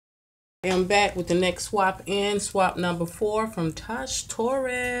I'm back with the next swap in, swap number 4 from Tosh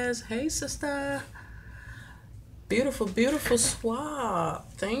Torres. Hey, sister. Beautiful, beautiful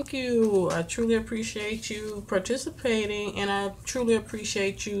swap. Thank you. I truly appreciate you participating, and I truly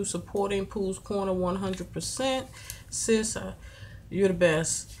appreciate you supporting Pooh's Corner 100%. Sis, you're the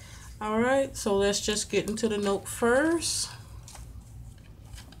best. All right, so let's just get into the note first.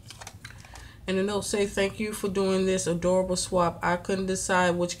 And the note say, thank you for doing this adorable swap. I couldn't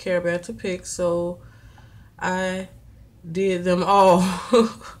decide which Care Bear to pick, so I did them all.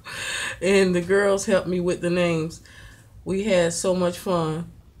 And the girls helped me with the names. We had so much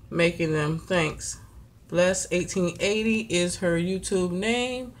fun making them. Thanks. Blessed1880 is her YouTube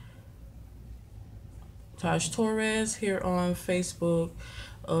name. Tosh Torres here on Facebook.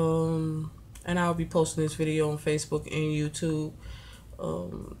 And I'll be posting this video on Facebook and YouTube.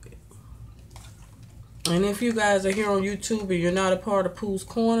 And if you guys are here on YouTube and you're not a part of Pooh's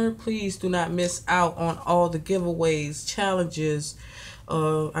Corner, please do not miss out on all the giveaways, challenges.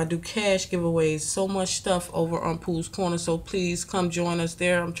 I do cash giveaways, so much stuff over on Pooh's Corner. So please come join us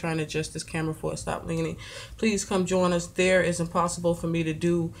there. I'm trying to adjust this camera before it stops leaning. Please come join us there. It's impossible for me to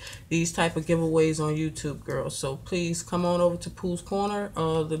do these type of giveaways on YouTube, girls. So please come on over to Pooh's Corner.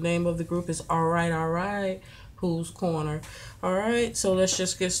 The name of the group is Alright, Pooh's Corner. Alright, so let's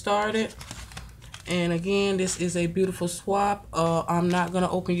just get started. And again, this is a beautiful swap. I'm not going to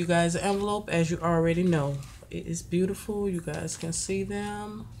open you guys the envelope, as you already know. It is beautiful. You guys can see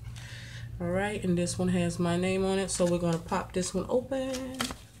them. Alright, and this one has my name on it. So we're going to pop this one open.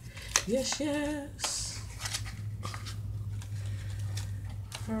 Yes, yes.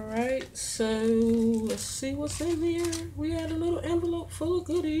 Alright, so let's see what's in here. We had a little envelope full of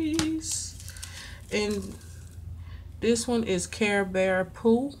goodies. And this one is Care Bear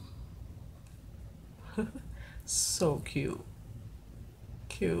Pooh. So cute.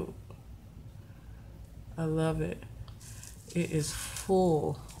 Cute. I love it. It is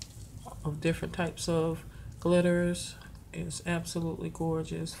full of different types of glitters. It's absolutely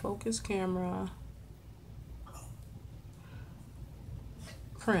gorgeous. Focus camera.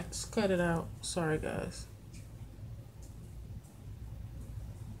 Prince, cut it out. Sorry, guys.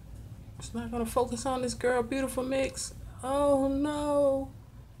 It's not going to focus on this girl. Beautiful mix. Oh, no.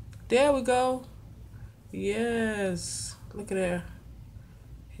 There we go. Yes, look at that.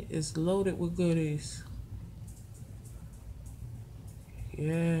 It is loaded with goodies.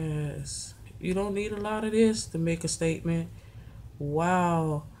 Yes, you don't need a lot of this to make a statement.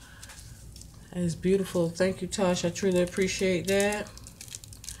 Wow, that is beautiful. Thank you, Tosh. I truly appreciate that.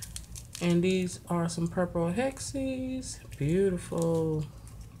 And these are some purple hexies. Beautiful.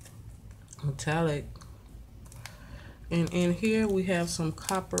 Metallic. And in here we have some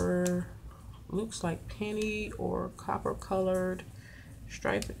copper, looks like penny or copper colored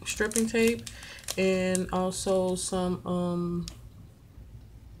stripping tape, and also some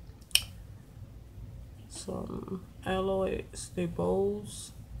alloy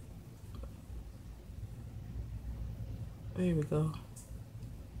bows. There we go.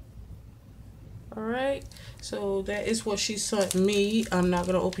 Alright, so that is what she sent me. I'm not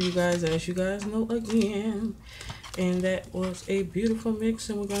going to open you guys, as you guys know, again. And that was a beautiful mix,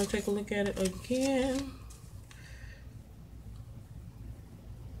 and we're going to take a look at it again.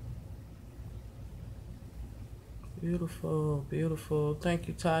 Beautiful, beautiful. Thank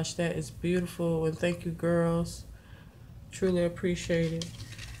you, Tosh. That is beautiful. And thank you, girls. Truly appreciate it.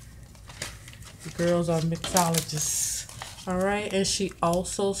 The girls are mixologists. Alright, and she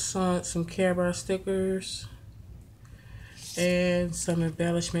also sent some Care Bear stickers and some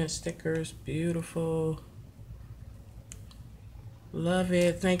embellishment stickers. Beautiful. Love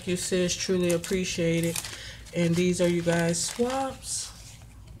it. Thank you, sis. Truly appreciate it. And these are you guys' swaps.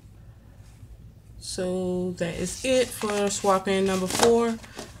 So that is it for swap in number 4.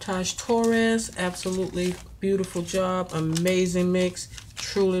 Tosh Torres. Absolutely beautiful job. Amazing mix.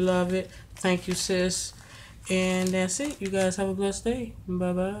 Truly love it. Thank you, sis. And that's it. You guys have a blessed day.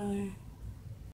 Bye-bye.